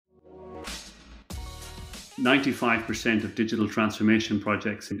95% of digital transformation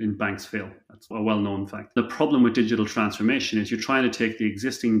projects in banks fail. That's a well-known fact. The problem with digital transformation is you're trying to take the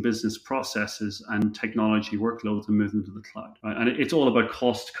existing business processes and technology workloads and move them to the cloud. Right? And it's all about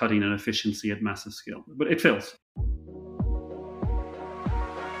cost cutting and efficiency at massive scale. But it fails.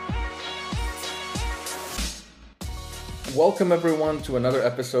 Welcome everyone to another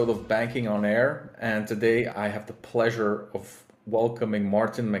episode of Banking on Air. And today I have the pleasure of welcoming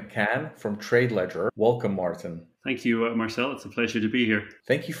Martin McCann from TradeLedger. Welcome, Martin. Thank you, Marcel. It's a pleasure to be here.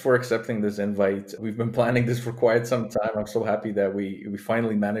 Thank you for accepting this invite. We've been planning this for quite some time. I'm so happy that we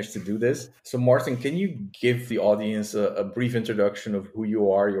finally managed to do this. So Martin, can you give the audience a brief introduction of who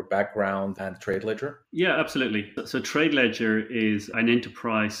you are, your background, and TradeLedger? Yeah, absolutely. So TradeLedger is an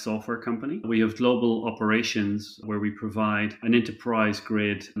enterprise software company. We have global operations where we provide an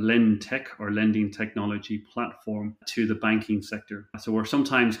enterprise-grade lend tech or lending technology platform to the banking sector. So we're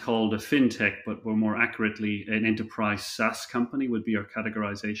sometimes called a fintech, but we're more accurately an enterprise SaaS company would be our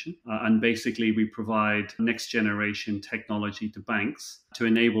categorization. And basically we provide next generation technology to banks to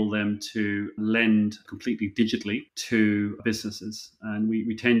enable them to lend completely digitally to businesses. And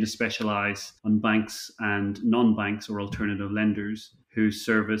we tend to specialize on banks and non-banks or alternative lenders who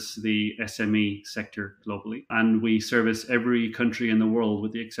service the SME sector globally. And we service every country in the world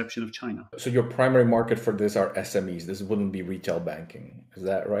with the exception of China. So your primary market for this are SMEs. This wouldn't be retail banking. Is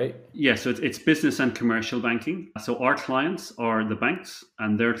that right? Yeah, so it's business and commercial banking. So our clients are the banks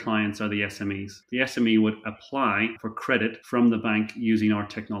and their clients are the SMEs. The SME would apply for credit from the bank using our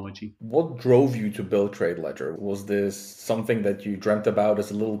technology. What drove you to build TradeLedger? Was this something that you dreamt about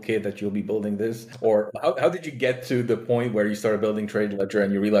as a little kid that you'll be building this? Or how did you get to the point where you started building TradeLedger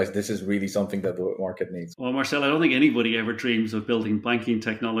and you realize this is really something that the market needs? Well, Marcel, I don't think anybody ever dreams of building banking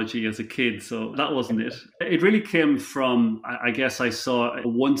technology as a kid, so that wasn't it. It really came from, I guess I saw a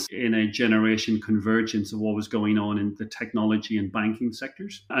once in a generation convergence of what was going on in the technology and banking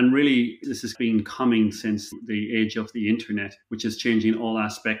sectors. And really, this has been coming since the age of the internet, which is changing all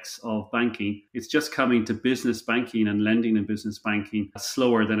aspects of banking. It's just coming to business banking and lending in business banking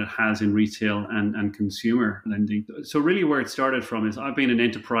slower than it has in retail and consumer lending. So really where it started from is I've been an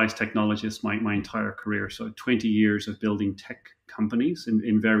enterprise technologist my entire career. So 20 years of building tech companies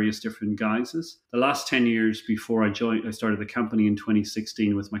in various different guises. The last 10 years before I started the company in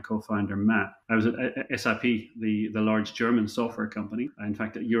 2016 with my co-founder, Matt. I was at SAP, the large German software company. In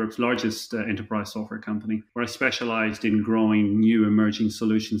fact, Europe's largest enterprise software company, where I specialized in growing new emerging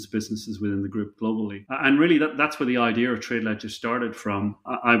solutions businesses within the group globally. And really, that's where the idea of TradeLedger started from.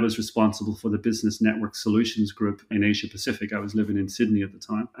 I was responsible for the business network solutions group in Asia Pacific. I was living in Sydney at the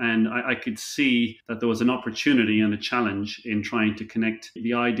time. And I could see that there was an opportunity and a challenge in trying to connect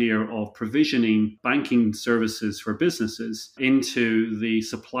the idea of provisioning banking services for businesses into the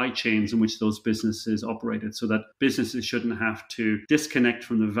supply chains in which those businesses operated, so that businesses shouldn't have to disconnect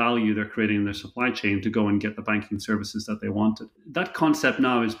from the value they're creating in their supply chain to go and get the banking services that they wanted. That concept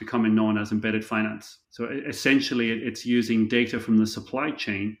now is becoming known as embedded finance. So essentially, it's using data from the supply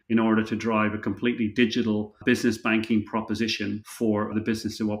chain in order to drive a completely digital business banking proposition for the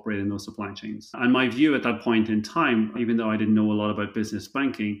business to operate in those supply chains. And my view at that point in time, even though I didn't know a lot about business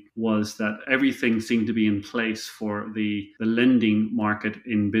banking, was that everything seemed to be in place for the lending market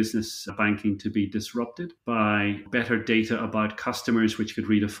in business banking to be disrupted by better data about customers, which could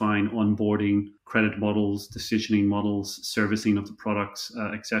redefine onboarding, credit models, decisioning models, servicing of the products,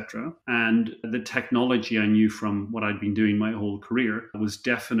 etc. And the technology I knew from what I'd been doing my whole career was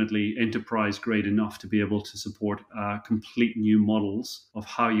definitely enterprise grade enough to be able to support complete new models of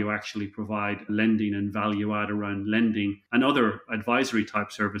how you actually provide lending and value add around lending and other advisory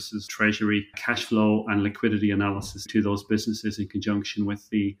type services, treasury, cash flow and liquidity analysis to those businesses in conjunction with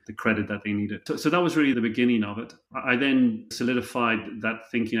the credit that they needed. So that was really the beginning of it. I then solidified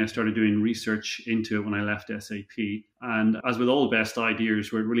that thinking. I started doing research into it when I left SAP. And as with all best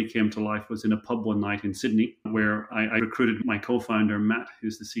ideas, where it really came to life was in a pub one night in Sydney, where I recruited my co-founder, Matt,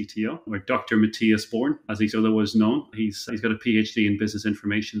 who's the CTO, or Dr. Matthias Born, as he's otherwise known. He's got a PhD in business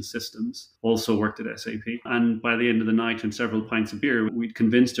information systems, also worked at SAP. And by the end of the night and several pints of beer, we'd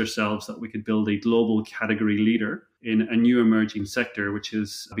convinced ourselves that we could build a global category leader in a new emerging sector, which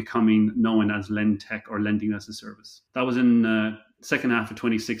is becoming known as lend tech or lending as a service. That was in second half of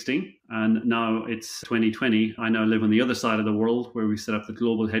 2016, and now it's 2020. I now live on the other side of the world, where we set up the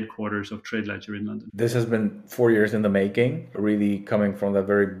global headquarters of TradeLedger in London. This has been 4 years in the making, really coming from that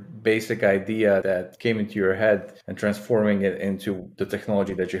very basic idea that came into your head and transforming it into the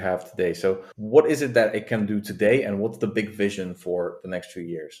technology that you have today. So what is it that it can do today, and what's the big vision for the next few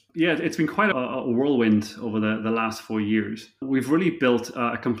years? Yeah, it's been quite a whirlwind over the last 4 years. We've really built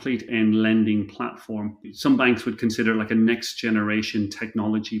a complete end lending platform. Some banks would consider like a next generation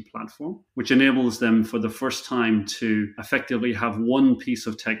technology platform, which enables them for the first time to effectively have one piece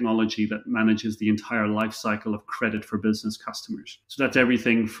of technology that manages the entire life cycle of credit for business customers. So that's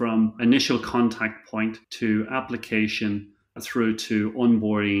everything from initial contact point to application through to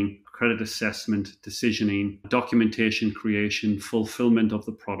onboarding, credit assessment, decisioning, documentation creation, fulfillment of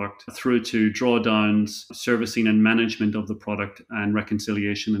the product, through to drawdowns, servicing and management of the product, and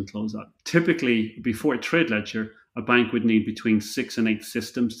reconciliation and closeout. Typically, before a trade ledger, a bank would need between 6 and 8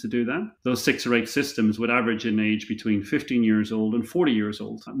 systems to do that. Those 6 or 8 systems would average in age between 15 years old and 40 years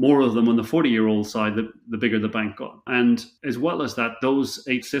old. More of them on the 40-year-old side, the bigger the bank got. And as well as that, those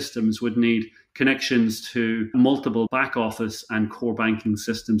 8 systems would need connections to multiple back office and core banking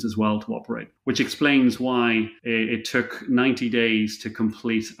systems as well to operate, which explains why it took 90 days to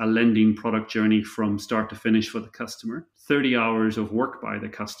complete a lending product journey from start to finish for the customer, 30 hours of work by the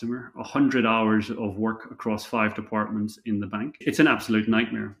customer, 100 hours of work across 5 departments in the bank. It's an absolute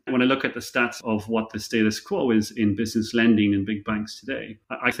nightmare. When I look at the stats of what the status quo is in business lending in big banks today,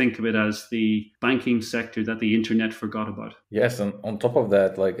 I think of it as the banking sector that the internet forgot about. Yes, and on top of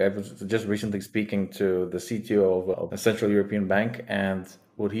that, like I was just recently speaking to the CTO of a Central European bank, and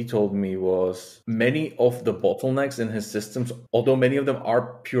what he told me was many of the bottlenecks in his systems, although many of them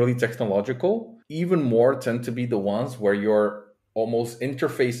are purely technological, even more tend to be the ones where you're almost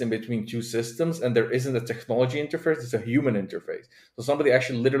interfacing between 2 systems and there isn't a technology interface, it's a human interface. So somebody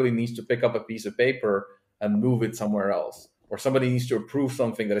actually literally needs to pick up a piece of paper and move it somewhere else. Or somebody needs to approve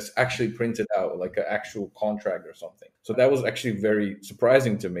something that is actually printed out, like an actual contract or something. So that was actually very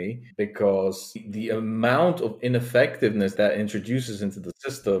surprising to me, because the amount of ineffectiveness that introduces into the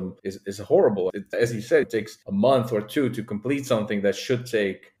system is horrible. As you said, it takes a month or 2 to complete something that should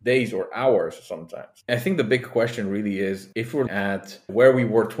take days or hours sometimes. I think the big question really is, if we're at where we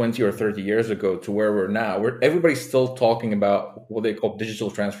were 20 or 30 years ago to where we're now, everybody's still talking about what they call digital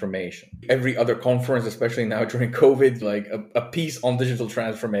transformation. Every other conference, especially now during COVID, like a piece on digital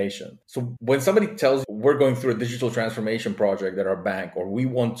transformation. So when somebody tells you we're going through a digital transformation project at our bank, or we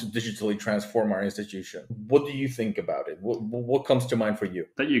want to digitally transform our institution, what do you think about it? What comes to mind for you?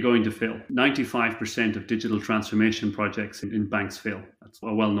 That you're going to fail. 95% of digital transformation projects in banks fail. That's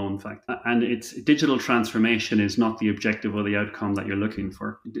a well-known fact. And it's digital transformation is not the objective or the outcome that you're looking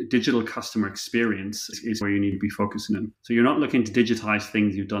for. Digital customer experience is where you need to be focusing on. So you're not looking to digitize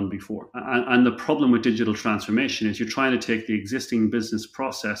things you've done before. And the problem with digital transformation is you're trying to take the existing business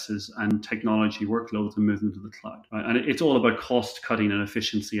processes and technology workloads and move them to the cloud. Right? And it's all about cost cutting and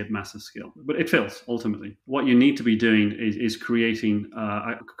efficiency at massive scale. But it fails ultimately. What you need to be doing is creating,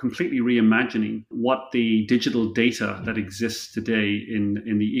 completely reimagining what the digital data that exists today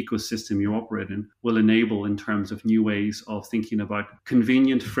in the ecosystem you operate in will enable in terms of new ways of thinking about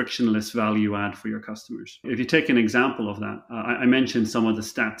convenient, frictionless value add for your customers. If you take an example of that, I mentioned some of the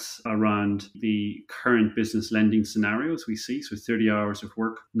stats around the current business lending scenarios we see. So 30 hours of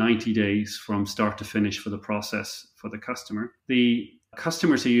work, 90 days from start to finish for the process for the customer. The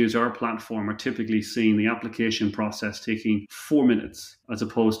customers who use our platform are typically seeing the application process taking 4 minutes as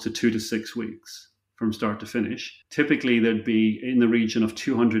opposed to 2 to 6 weeks from start to finish. Typically, there'd be in the region of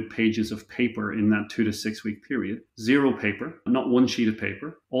 200 pages of paper in that 2 to 6 week period. 0 paper, not one sheet of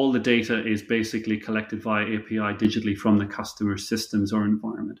paper. All the data is basically collected via API digitally from the customer's systems or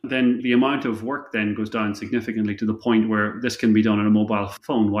environment. Then the amount of work then goes down significantly to the point where this can be done on a mobile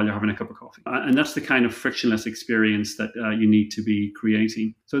phone while you're having a cup of coffee. And that's the kind of frictionless experience that you need to be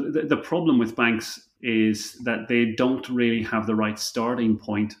creating. So the problem with banks is that they don't really have the right starting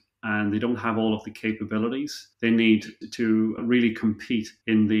point, and they don't have all of the capabilities they need to really compete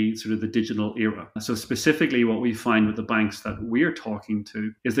in the sort of the digital era. So specifically what we find with the banks that we're talking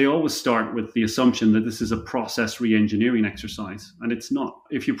to is they always start with the assumption that this is a process re-engineering exercise, and it's not.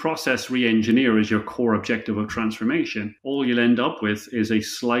 If you process re-engineer as your core objective of transformation, all you'll end up with is a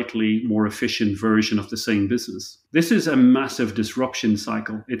slightly more efficient version of the same business. This is a massive disruption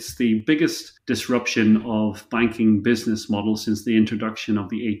cycle. It's the biggest disruption of banking business models since the introduction of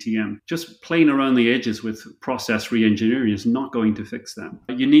the ATM. Just playing around the edges with process re-engineering is not going to fix that.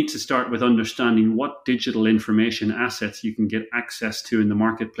 You need to start with understanding what digital information assets you can get access to in the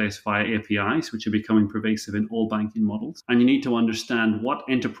marketplace via APIs, which are becoming pervasive in all banking models. And you need to understand what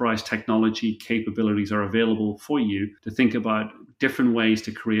enterprise technology capabilities are available for you to think about different ways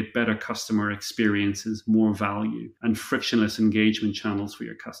to create better customer experiences, more value, and frictionless engagement channels for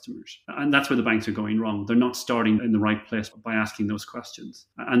your customers. And that's where the banks are going wrong. They're not starting in the right place by asking those questions.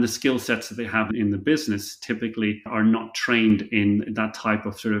 And the skill sets that they have in the business typically are not trained in that type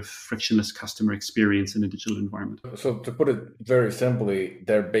of sort of frictionless customer experience in a digital environment. So to put it very simply,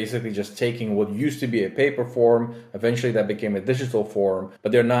 they're basically just taking what used to be a paper form, eventually that became a digital form,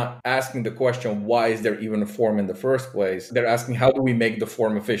 but they're not asking the question, why is there even a form in the first place? They're asking, how do we make the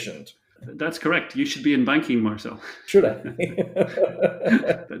form efficient? That's correct. You should be in banking, Marcel. Should I?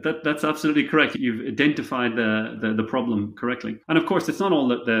 That's absolutely correct. You've identified the problem correctly. And of course, it's not all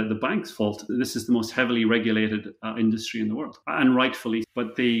the bank's fault. This is the most heavily regulated industry in the world, and rightfully.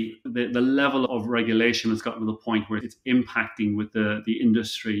 But the level of regulation has gotten to the point where it's impacting with the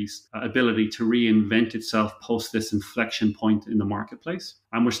industry's ability to reinvent itself post this inflection point in the marketplace.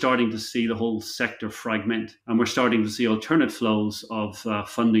 And we're starting to see the whole sector fragment. And we're starting to see alternate flows of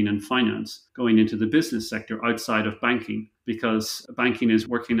funding and finance going into the business sector outside of banking, because banking is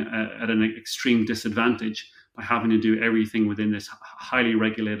working at an extreme disadvantage by having to do everything within this highly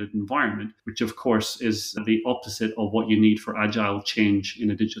regulated environment, which of course is the opposite of what you need for agile change in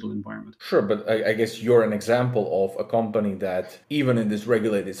a digital environment. Sure, but I guess you're an example of a company that, even in this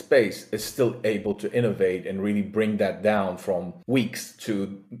regulated space, is still able to innovate and really bring that down from weeks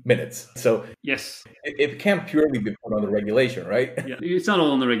to minutes. So yes, it can't purely be put on the regulation, right? Yeah, it's not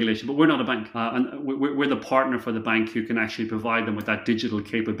all on the regulation, but we're not a bank. And we're the partner for the bank who can actually provide them with that digital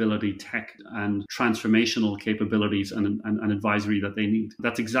capability, tech and transformational capabilities and advisory that they need.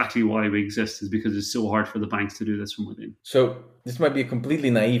 That's exactly why we exist, is because it's so hard for the banks to do this from within. So this might be a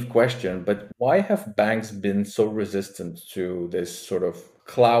completely naive question, but why have banks been so resistant to this sort of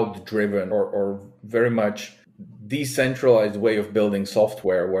cloud-driven or very much decentralized way of building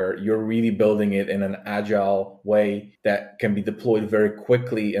software, where you're really building it in an agile way that can be deployed very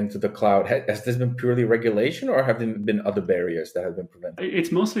quickly into the cloud? Has this been purely regulation, or have there been other barriers that have been prevented?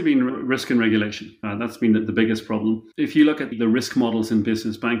 It's mostly been risk and regulation. That's been the biggest problem. If you look at the risk models in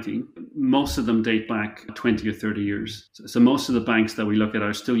business banking, most of them date back 20 or 30 years. So most of the banks that we look at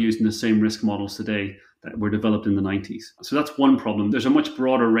are still using the same risk models today that were developed in the 90s. So that's one problem. There's a much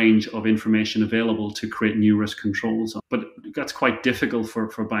broader range of information available to create new risk controls. But that's quite difficult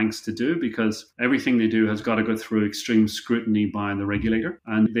for banks to do, because everything they do has got to go through extreme scrutiny by the regulator.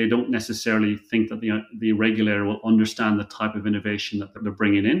 And they don't necessarily think that the regulator will understand the type of innovation that they're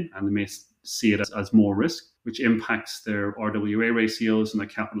bringing in, and they may see it as more risk, which impacts their RWA ratios and their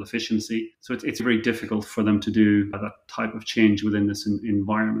capital efficiency. So it's very difficult for them to do that type of change within this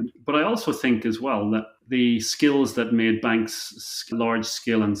environment. But I also think as well that the skills that made banks large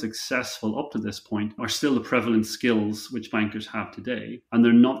scale and successful up to this point are still the prevalent skills which bankers have today. And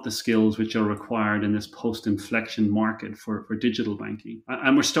they're not the skills which are required in this post-inflection market for digital banking.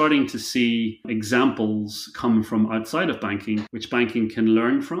 And we're starting to see examples come from outside of banking, which banking can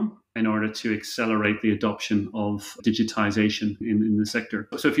learn from in order to accelerate the adoption of digitization in the sector.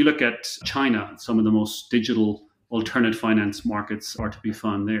 So if you look at China, some of the most digital alternate finance markets are to be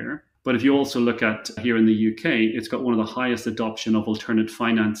found there. But if you also look at here in the UK, it's got one of the highest adoption of alternate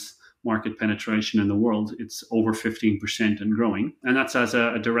finance market penetration in the world. It's over 15% and growing. And that's as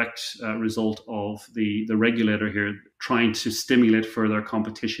a direct result of the regulator here trying to stimulate further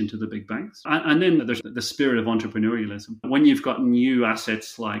competition to the big banks. And then there's the spirit of entrepreneurialism. When you've got new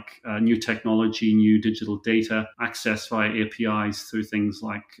assets like new technology, new digital data, access via APIs through things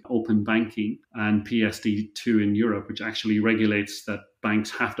like open banking and PSD2 in Europe, which actually regulates that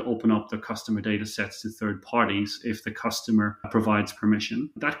banks have to open up their customer data sets to third parties if the customer provides permission.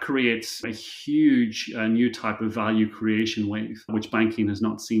 That creates a huge new type of value creation wave, which banking has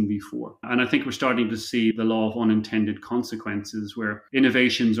not seen before. And I think we're starting to see the law of unintended consequences, where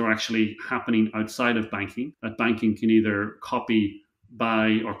innovations are actually happening outside of banking, that banking can either copy,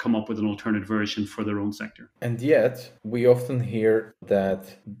 buy, or come up with an alternate version for their own sector. And yet, we often hear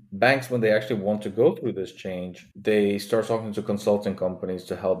that banks, when they actually want to go through this change, they start talking to consulting companies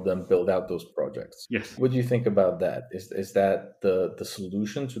to help them build out those projects. Yes. What do you think about that? Is that the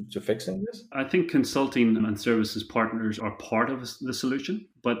solution to fixing this? I think consulting and services partners are part of the solution.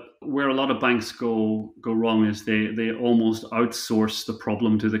 But where a lot of banks go wrong is they almost outsource the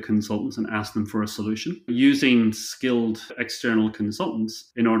problem to the consultants and ask them for a solution. Using skilled external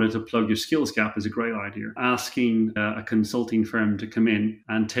consultants in order to plug your skills gap is a great idea. Asking a consulting firm to come in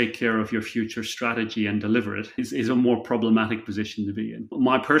and take care of your future strategy and deliver it is a more problematic position to be in.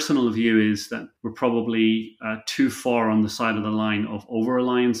 My personal view is that we're probably too far on the side of the line of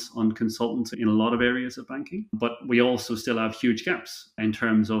over-reliance on consultants in a lot of areas of banking. But we also still have huge gaps in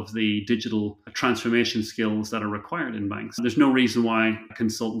terms of of the digital transformation skills that are required in banks. There's no reason why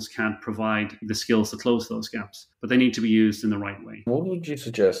consultants can't provide the skills to close those gaps, but they need to be used in the right way. What would you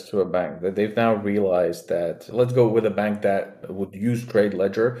suggest to a bank that they've now realized that, let's go with a bank that would use Trade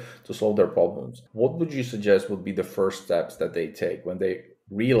Ledger to solve their problems? What would you suggest would be the first steps that they take when they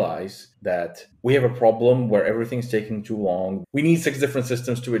realize that we have a problem where everything's taking too long? We need 6 different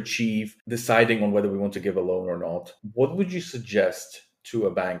systems to achieve deciding on whether we want to give a loan or not. What would you suggest to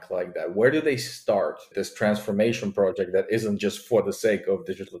a bank like that? Where do they start this transformation project that isn't just for the sake of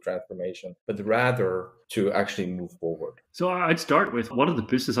digital transformation, but rather to actually move forward? So I'd start with, what are the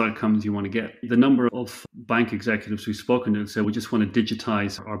business outcomes you want to get? The number of bank executives we've spoken to say, we just want to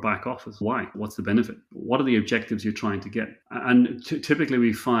digitize our back office. Why? What's the benefit? What are the objectives you're trying to get? And typically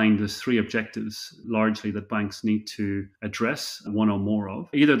we find there's 3 objectives largely that banks need to address, one or more of.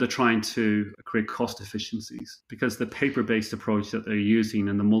 Either they're trying to create cost efficiencies because the paper-based approach that they're using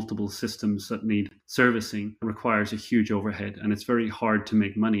and the multiple systems that need servicing requires a huge overhead, and it's very hard to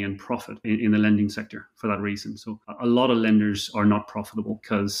make money and profit in the lending sector for that reason. So a lot of lenders are not profitable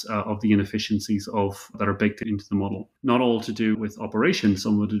because of the inefficiencies that are baked into the model. Not all to do with operations,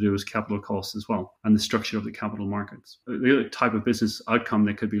 some of it to do with capital costs as well, and the structure of the capital markets. The other type of business outcome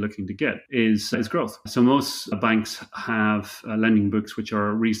they could be looking to get is growth. So most banks have lending books which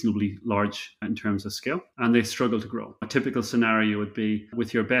are reasonably large in terms of scale, and they struggle to grow. A typical scenario would be,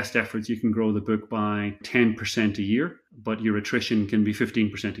 with your best efforts, you can grow the book by 10% a year, but your attrition can be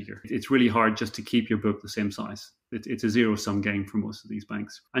 15% a year. It's really hard just to keep your book the same size. It's a zero-sum game for most of these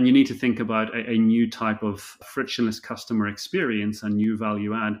banks. And you need to think about a new type of frictionless customer experience and new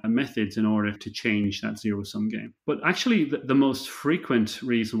value-add methods in order to change that zero-sum game. But actually, the most frequent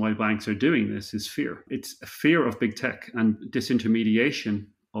reason why banks are doing this is fear. It's a fear of big tech and disintermediation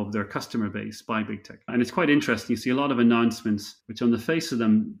of their customer base by big tech. And it's quite interesting. You see a lot of announcements which on the face of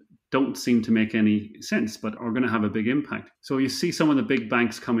them don't seem to make any sense, but are going to have a big impact. So you see some of the big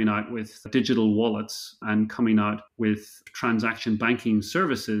banks coming out with digital wallets and coming out with transaction banking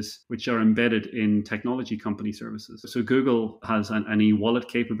services, which are embedded in technology company services. So Google has an e-wallet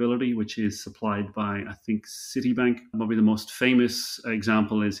capability, which is supplied by, I think, Citibank. Probably the most famous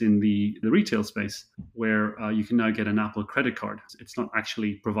example is in the retail space, where you can now get an Apple credit card. It's not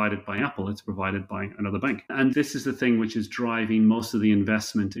actually provided by Apple, it's provided by another bank. And this is the thing which is driving most of the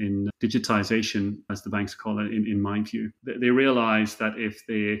investment in digitization, as the banks call it, in my view. They realize that if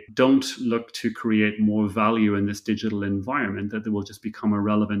they don't look to create more value in this digital environment, that they will just become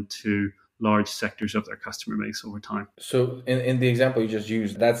irrelevant to large sectors of their customer base over time. So in the example you just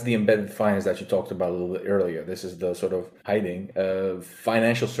used, that's the embedded finance that you talked about a little bit earlier. This is the sort of hiding of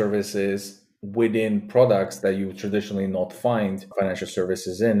financial services within products that you would traditionally not find financial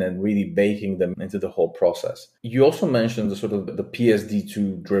services in, and really baking them into the whole process. You also mentioned the sort of the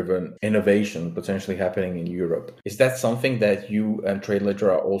PSD2 driven innovation potentially happening in Europe. Is that something that you and Trade Ledger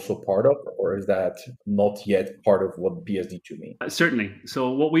are also part of, or is that not yet part of what PSD2 means? Certainly.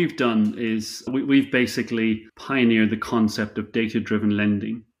 So what we've done is we've basically pioneered the concept of data-driven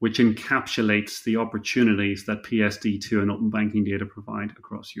lending, which encapsulates the opportunities that PSD2 and open banking data provide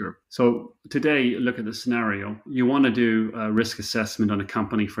across Europe. So today, look at the scenario. You want to do a risk assessment on a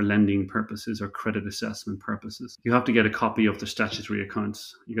company for lending purposes or credit assessment purposes. You have to get a copy of the statutory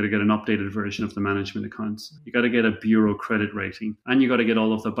accounts. You got to get an updated version of the management accounts. You got to get a bureau credit rating, and you got to get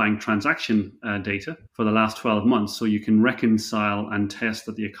all of the bank transaction data for the last 12 months, so you can reconcile and test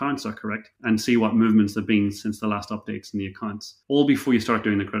that the accounts are correct and see what movements have been since the last updates in the accounts, all before you start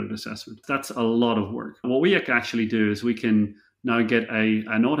doing the credit assessment. That's a lot of work. What we actually do is we can now get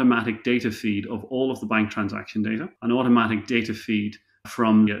an automatic data feed of all of the bank transaction data, an automatic data feed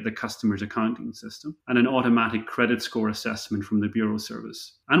from the customer's accounting system, and an automatic credit score assessment from the bureau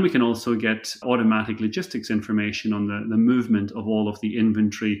service. And we can also get automatic logistics information on the movement of all of the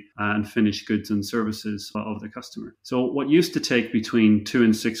inventory and finished goods and services of the customer. So what used to take between 2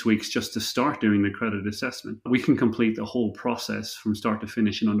 and 6 weeks just to start doing the credit assessment, we can complete the whole process from start to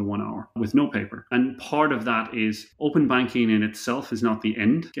finish in under 1 hour with no paper. And part of that is open banking in itself is not the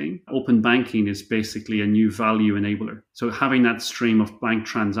end game. Open banking is basically a new value enabler. So having that stream of bank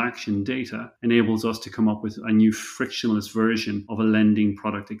transaction data enables us to come up with a new frictionless version of a lending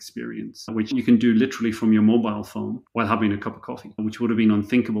product experience, which you can do literally from your mobile phone while having a cup of coffee, which would have been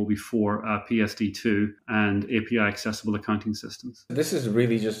unthinkable before PSD2 and API accessible accounting systems. This is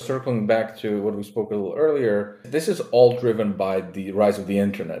really just circling back to what we spoke a little earlier. This is all driven by the rise of the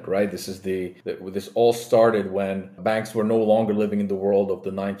internet, right? This all started when banks were no longer living in the world of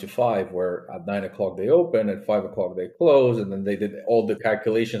the 9 to 5, where at 9 o'clock they open, at 5 o'clock they close, and then they did all all the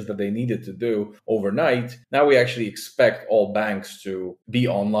calculations that they needed to do overnight. Now we actually expect all banks to be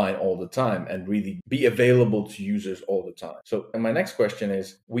online all the time and really be available to users all the time. So and my next question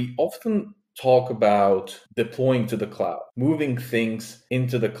is, we often talk about deploying to the cloud, moving things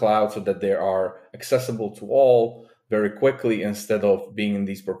into the cloud so that they are accessible to all very quickly instead of being in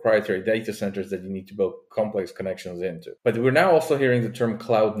these proprietary data centers that you need to build complex connections into. But we're now also hearing the term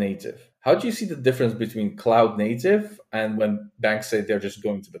cloud native. How do you see the difference between cloud native and when banks say they're just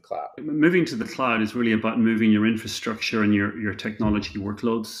going to the cloud? Moving to the cloud is really about moving your infrastructure and your technology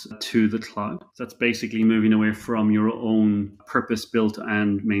workloads to the cloud. That's basically moving away from your own purpose-built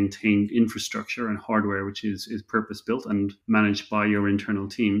and maintained infrastructure and hardware, which is purpose-built and managed by your internal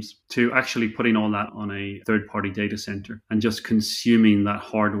teams, to actually putting all that on a third-party data center and just consuming that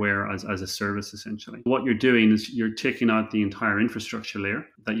hardware as a service, essentially. What you're doing is you're taking out the entire infrastructure layer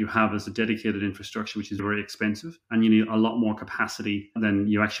that you have as a dedicated infrastructure, which is very expensive, and you need a lot more capacity than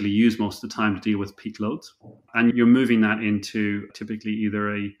you actually use most of the time to deal with peak loads. And you're moving that into typically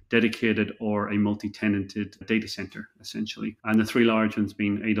either a dedicated or a multi-tenanted data center, essentially. And the three large ones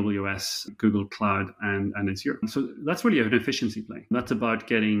being AWS, Google Cloud, and Azure. So that's really an efficiency play. That's about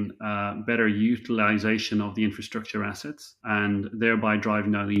getting better utilization of the infrastructure assets and thereby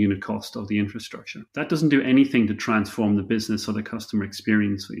driving down the unit cost of the infrastructure. That doesn't do anything to transform the business or the customer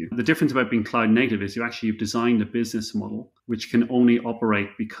experience for you. The difference about being cloud native is you've designed a business model which can only operate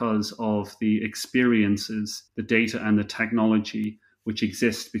because of the experiences, the data, and the technology which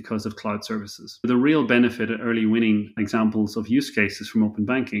exists because of cloud services. The real benefit, early winning examples of use cases from open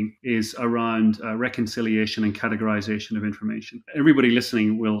banking is around reconciliation and categorization of information. Everybody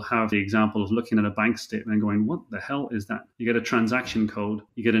listening will have the example of looking at a bank statement and going, what the hell is that? You get a transaction code,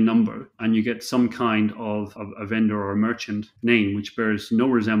 you get a number, and you get some kind of a vendor or a merchant name which bears no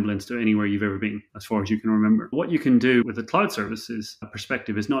resemblance to anywhere you've ever been, as far as you can remember. What you can do with the cloud services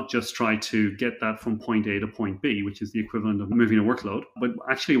perspective is not just try to get that from point A to point B, which is the equivalent of moving a workload, but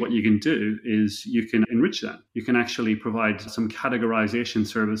actually what you can do is you can enrich that. You can actually provide some categorization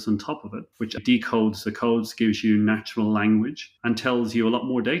service on top of it, which decodes the codes, gives you natural language, and tells you a lot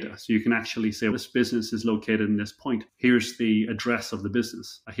more data. So you can actually say, this business is located in this point. Here's the address of the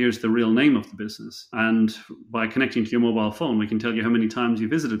business. Here's the real name of the business. And by connecting to your mobile phone, we can tell you how many times you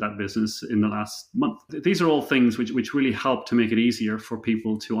visited that business in the last month. These are all things which really help to make it easier for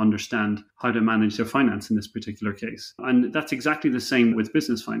people to understand how to manage their finance in this particular case. And that's exactly the same with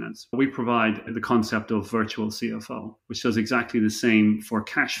business finance. We provide the concept of virtual CFO, which does exactly the same for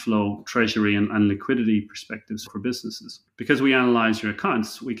cash flow, treasury, and liquidity perspectives for businesses. Because we analyze your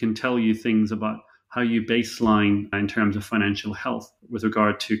accounts, we can tell you things about how you baseline in terms of financial health with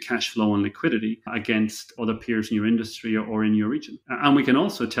regard to cash flow and liquidity against other peers in your industry or in your region. And we can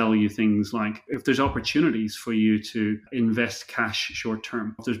also tell you things like if there's opportunities for you to invest cash short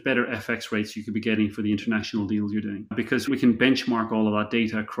term, if there's better FX rates you could be getting for the international deals you're doing, because we can benchmark all of that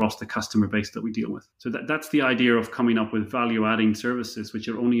data across the customer base that we deal with. So that's the idea of coming up with value adding services which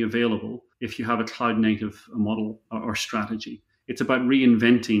are only available if you have a cloud native model or strategy. It's about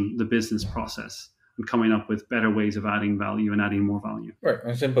reinventing the business process and coming up with better ways of adding value and adding more value. Right.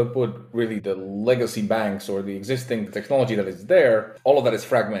 And simply put, really the legacy banks or the existing technology that is there, all of that is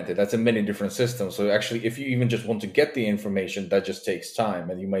fragmented. That's in many different systems. So actually, if you even just want to get the information, that just takes time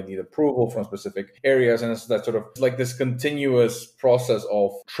and you might need approval from specific areas. And it's that sort of like this continuous process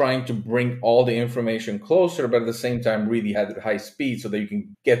of trying to bring all the information closer, but at the same time, really at high speed so that you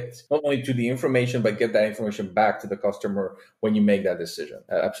can get not only to the information, but get that information back to the customer when you make that decision.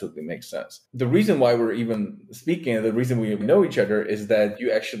 That absolutely makes sense. The reason why we're even speaking, the reason we know each other is that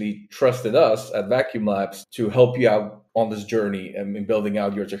you actually trusted us at Vacuum Labs to help you out on this journey and in building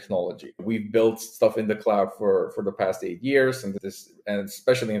out your technology. We've built stuff in the cloud for the past 8 years, and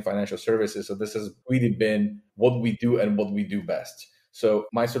especially in financial services. So this has really been what we do and what we do best. So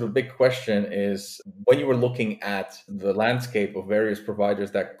my sort of big question is, when you were looking at the landscape of various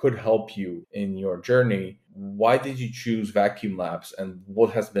providers that could help you in your journey, why did you choose Vacuum Labs and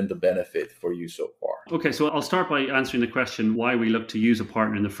what has been the benefit for you so far? Okay, so I'll start by answering the question why we looked to use a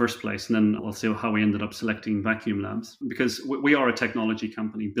partner in the first place, and then I'll say how we ended up selecting Vacuum Labs. Because we are a technology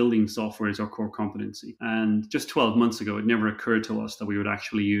company. Building software is our core competency. And just 12 months ago, it never occurred to us that we would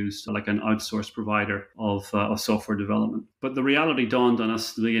actually use like an outsourced provider of software development. But the reality dawned on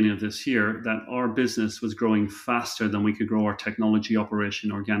us at the beginning of this year that our business was growing faster than we could grow our technology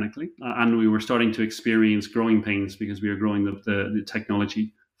operation organically. And we were starting to experience growing pains because we were growing the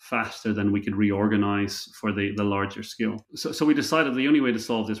technology faster than we could reorganize for the larger scale. So we decided the only way to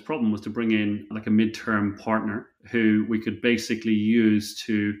solve this problem was to bring in like a midterm partner who we could basically use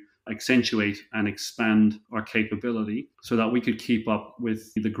to accentuate and expand our capability so that we could keep up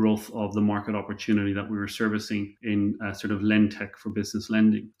with the growth of the market opportunity that we were servicing in sort of lend tech for business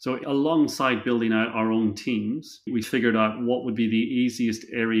lending. So alongside building out our own teams, we figured out what would be the easiest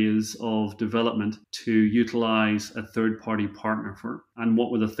areas of development to utilize a third-party partner for, and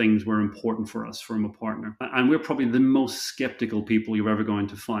what were the things were important for us from a partner. And we're probably the most skeptical people you're ever going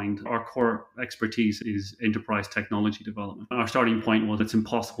to find. Our core expertise is enterprise technology development. Our starting point was it's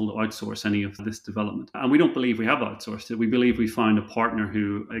impossible to outsource any of this development. And we don't believe we have outsourced it. We believe we found a partner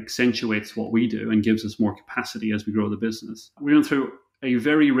who accentuates what we do and gives us more capacity as we grow the business. We went through a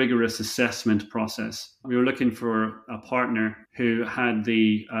very rigorous assessment process. We were looking for a partner who had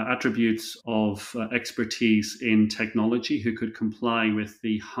the attributes of expertise in technology, who could comply with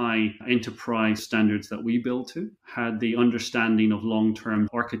the high enterprise standards that we build to, had the understanding of long-term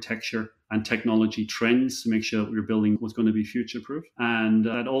architecture and technology trends to make sure that we were building was going to be future-proof, and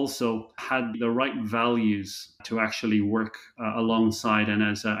that also had the right values to actually work alongside and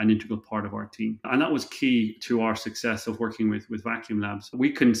as an integral part of our team. And that was key to our success of working with Vacuum Labs.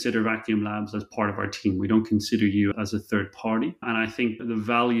 We consider Vacuum Labs as part of our team. We don't consider you as a third party. And I think the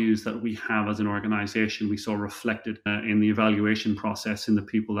values that we have as an organization, we saw reflected in the evaluation process in the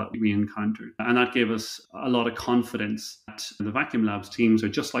people that we encountered. And that gave us a lot of confidence that the Vacuum Labs teams are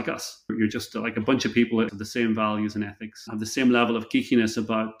just like us. You're just like a bunch of people that have the same values and ethics, have the same level of geekiness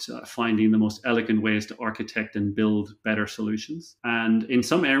about finding the most elegant ways to architect and build better solutions. And in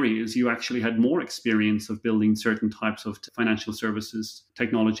some areas, you actually had more experience of building certain types of financial services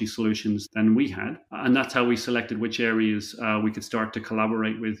technology solutions than we had. And that's how we selected which areas we could start to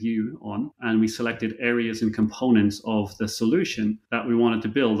collaborate with you on. And we selected areas and components of the solution that we wanted to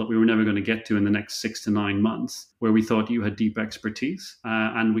build that we were never going to get to in the next 6 to 9 months, where we thought you had deep expertise.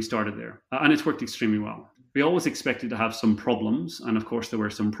 And we started there. And it's worked extremely well. We always expected to have some problems, and of course there were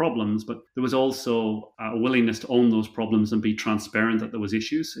some problems, but there was also a willingness to own those problems and be transparent that there was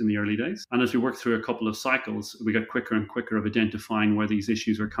issues in the early days. And as we worked through a couple of cycles, we got quicker and quicker of identifying where these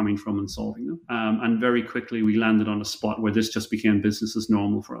issues were coming from and solving them. And very quickly we landed on a spot where this just became business as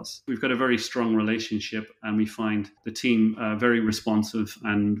normal for us. We've got a very strong relationship, and we find the team very responsive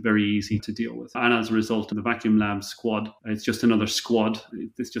and very easy to deal with. And as a result of the Vacuum Lab squad, it's just another squad.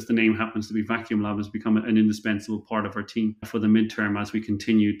 It's just the name happens to be Vacuum Lab, has become an indispensable part of our team for the midterm as we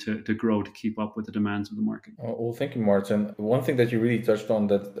continue to grow to keep up with the demands of the market. Well, thank you, Martin. One thing that you really touched on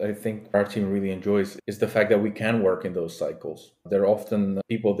that I think our team really enjoys is the fact that we can work in those cycles. There are often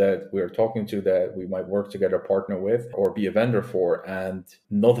people that we're talking to that we might work together, partner with, or be a vendor for, and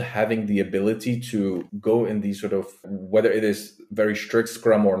not having the ability to go in these sort of, whether it is very strict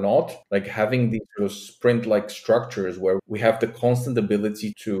Scrum or not, like having these sort of sprint-like structures where we have the constant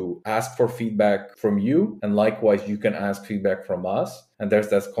ability to ask for feedback from you, and likewise you can ask feedback from us. And there's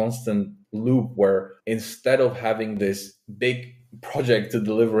that constant loop where instead of having this big project to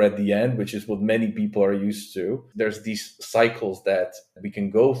deliver at the end, which is what many people are used to, there's these cycles that we can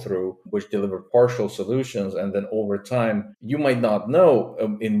go through which deliver partial solutions, and then over time you might not know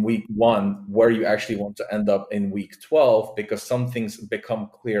in week 1 where you actually want to end up in week 12, because some things become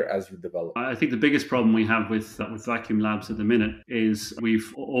clear as you develop. I think the biggest problem we have with Vacuum Labs at the minute is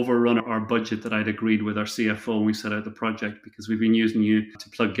we've overrun our budget that I'd agreed with our CFO when we set out the project, because we've been using you to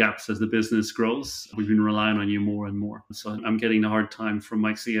plug gaps as the business grows. We've been relying on you more and more. So I'm getting a hard time from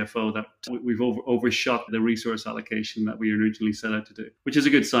my CFO that we've overshot the resource allocation that we originally set out to do, which is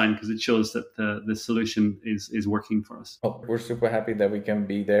a good sign because it shows that the solution is working for us. Well, we're super happy that we can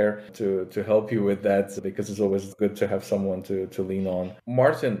be there to help you with that, because it's always good to have someone to lean on.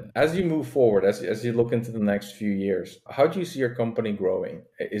 Martin, as you move forward, as you look into the next few years, how do you see your company growing?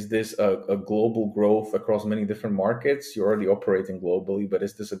 Is this a global growth across many different markets? You're already operating globally, but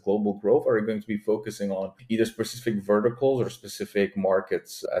is this a global growth? Or are you going to be focusing on either specific verticals or specific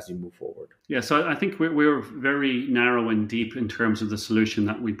markets as you move forward? Yeah, so I think we're very narrow and deep in terms of the solution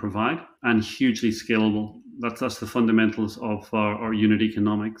that we provide, and hugely scalable. That's the fundamentals of our unit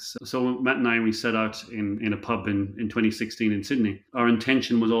economics. So Matt and I, we set out in a pub in 2016 in Sydney. Our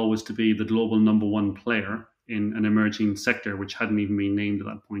intention was always to be the global number one player in an emerging sector which hadn't even been named at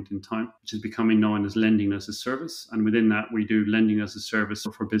that point in time, which is becoming known as lending as a service. And within that, we do lending as a service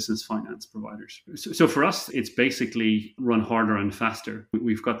for business finance providers. So for us, it's basically run harder and faster.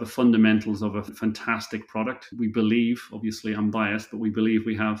 We've got the fundamentals of a fantastic product. We believe, obviously I'm biased, but we believe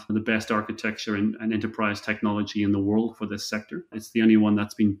we have the best architecture and enterprise technology in the world for this sector. It's the only one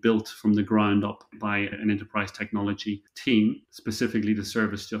that's been built from the ground up by an enterprise technology team, specifically to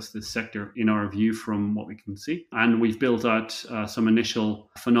service just this sector, in our view, from what we can see. And we've built out some initial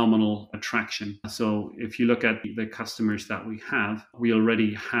phenomenal attraction. So if you look at the customers that we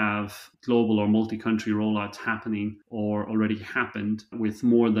already have global or multi-country rollouts happening or already happened with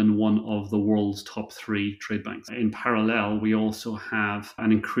more than one of the world's top 3 trade banks. In parallel, we also have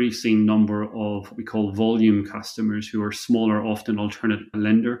an increasing number of what we call volume customers who are smaller, often alternate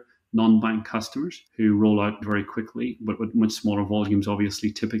lender non-bank customers who roll out very quickly, but with much smaller volumes,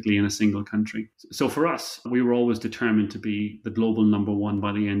 obviously, typically in a single country. So for us, we were always determined to be the global number 1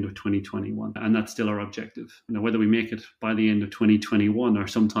 by the end of 2021. And that's still our objective. Whether we make it by the end of 2021 or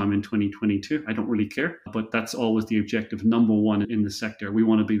sometime in 2022, I don't really care. But that's always the objective, number 1 in the sector. We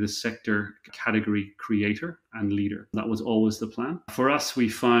want to be the sector category creator and leader. That was always the plan. For us, we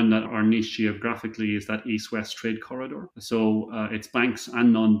found that our niche geographically is that east-west trade corridor. So it's banks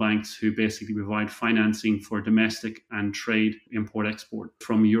and non-banks who basically provide financing for domestic and trade, import-export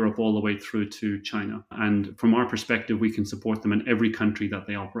from Europe all the way through to China. And from our perspective, we can support them in every country that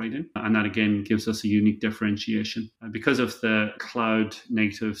they operate in. And that, again, gives us a unique differentiation. Because of the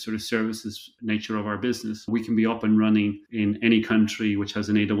cloud-native sort of services nature of our business, we can be up and running in any country which has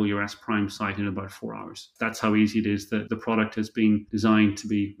an AWS Prime site in about 4 hours. That's how easy it is. The product has been designed to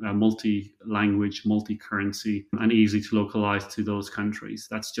be multi-language, multi-currency, and easy to localize to those countries.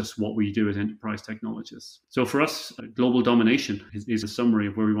 That's just what we do as enterprise technologists. So for us, global domination is a summary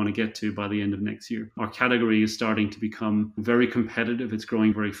of where we want to get to by the end of next year. Our category is starting to become very competitive. It's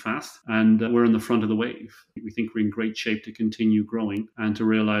growing very fast, and we're in the front of the wave. We think we're in great shape to continue growing and to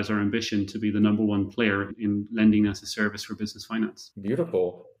realize our ambition to be the number 1 player in lending as a service for business finance.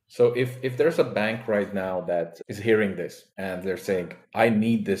 Beautiful. So if there's a bank right now that is hearing this and they're saying, I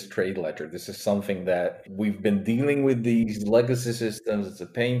need this trade ledger. This is something that we've been dealing with these legacy systems. It's a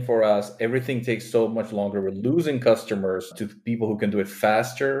pain for us. Everything takes so much longer. We're losing customers to people who can do it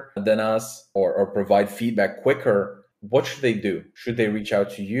faster than us or provide feedback quicker. What should they do? Should they reach out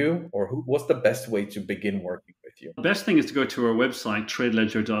to you, or what's the best way to begin working with you? The best thing is to go to our website,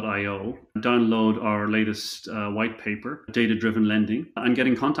 tradeledger.io, download our latest white paper, Data-Driven Lending, and get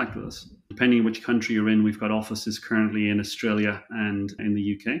in contact with us. Depending on which country you're in, we've got offices currently in Australia and in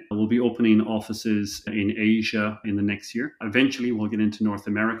the UK. We'll be opening offices in Asia in the next year. Eventually, we'll get into North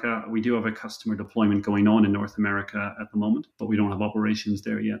America. We do have a customer deployment going on in North America at the moment, but we don't have operations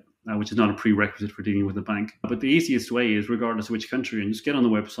there yet, which is not a prerequisite for dealing with a bank. But the easiest way is, regardless of which country you're in, just get on the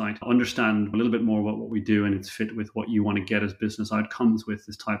website, understand a little bit more about what we do and its fit with what you want to get as business outcomes with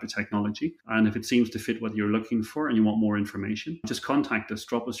this type of technology. And if it seems to fit what you're looking for and you want more information, just contact us,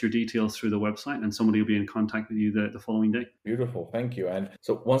 drop us your details through the website, and somebody will be in contact with you the following day. Beautiful. Thank you. And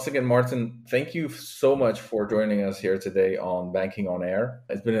so once again, Martin, thank you so much for joining us here today on Banking on Air.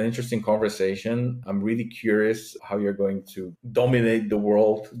 It's been an interesting conversation. I'm really curious how you're going to dominate the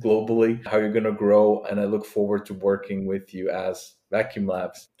world globally, how you're going to grow. And I look forward to working with you as Vacuum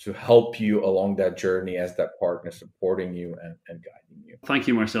Labs to help you along that journey as that partner, supporting you and guiding you. Thank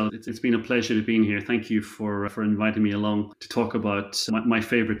you, Marcel. It's been a pleasure to be here. Thank you for inviting me along to talk about my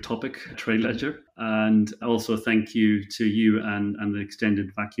favorite topic, Trade Ledger. And also thank you to you and the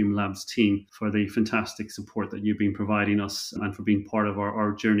extended Vacuum Labs team for the fantastic support that you've been providing us and for being part of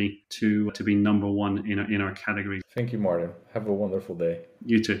our journey to be number 1 in our category. Thank you, Martin. Have a wonderful day.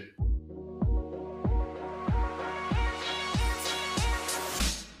 You too.